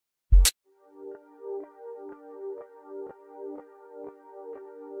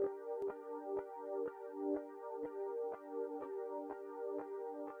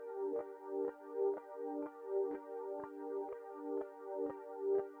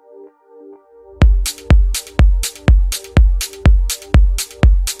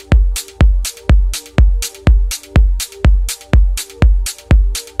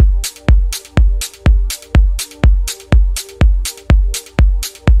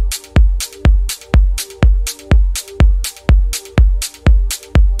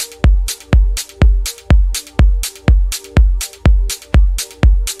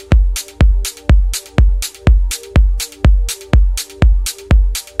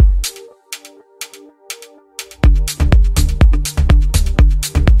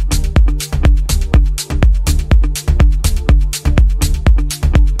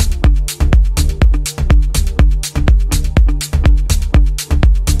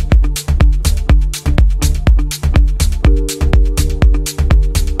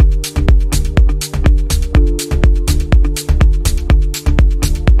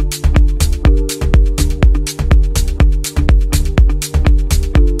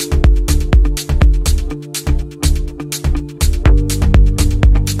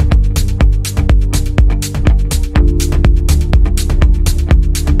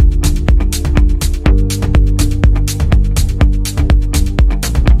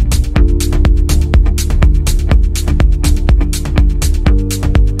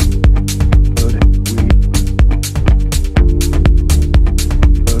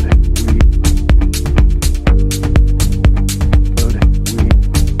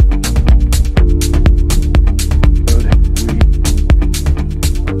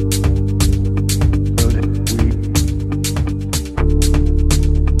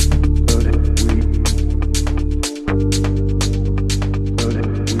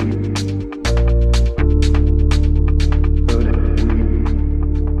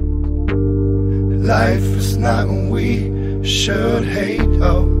nothing we should hate,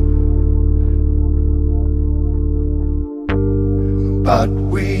 oh, but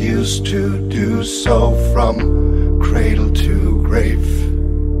we used to do so from cradle to grave,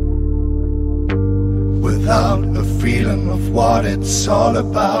 without a feeling of what it's all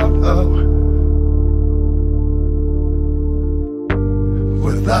about, oh,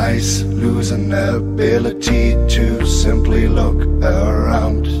 with eyes losing their ability to simply look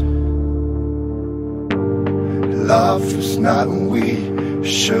around. Love is nothing we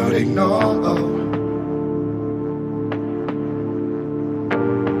should ignore, oh,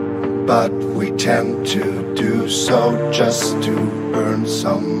 but we tend to do so just to earn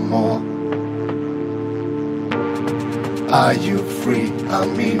some more. Are you free? I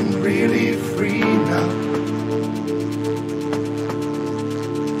mean really free now?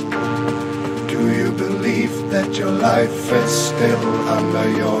 Do you believe that your life is still under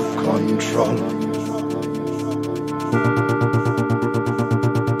your control?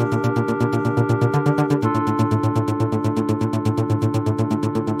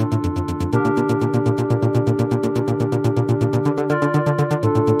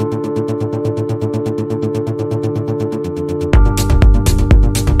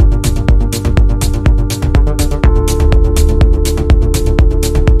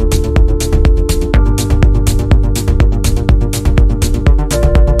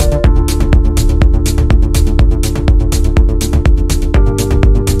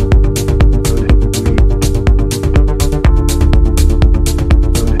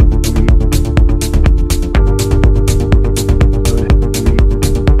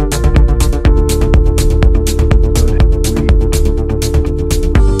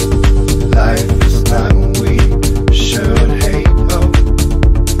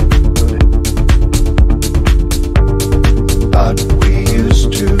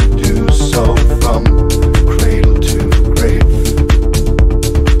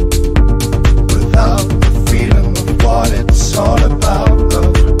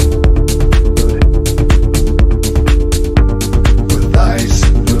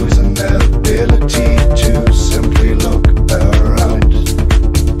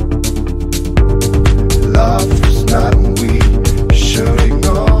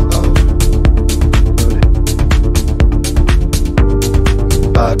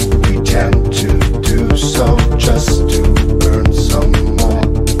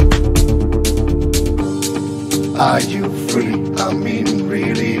 Are you free? I mean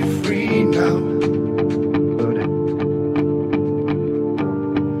really free now?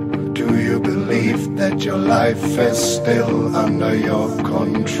 Do you believe that your life is still under your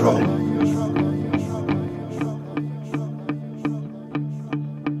control?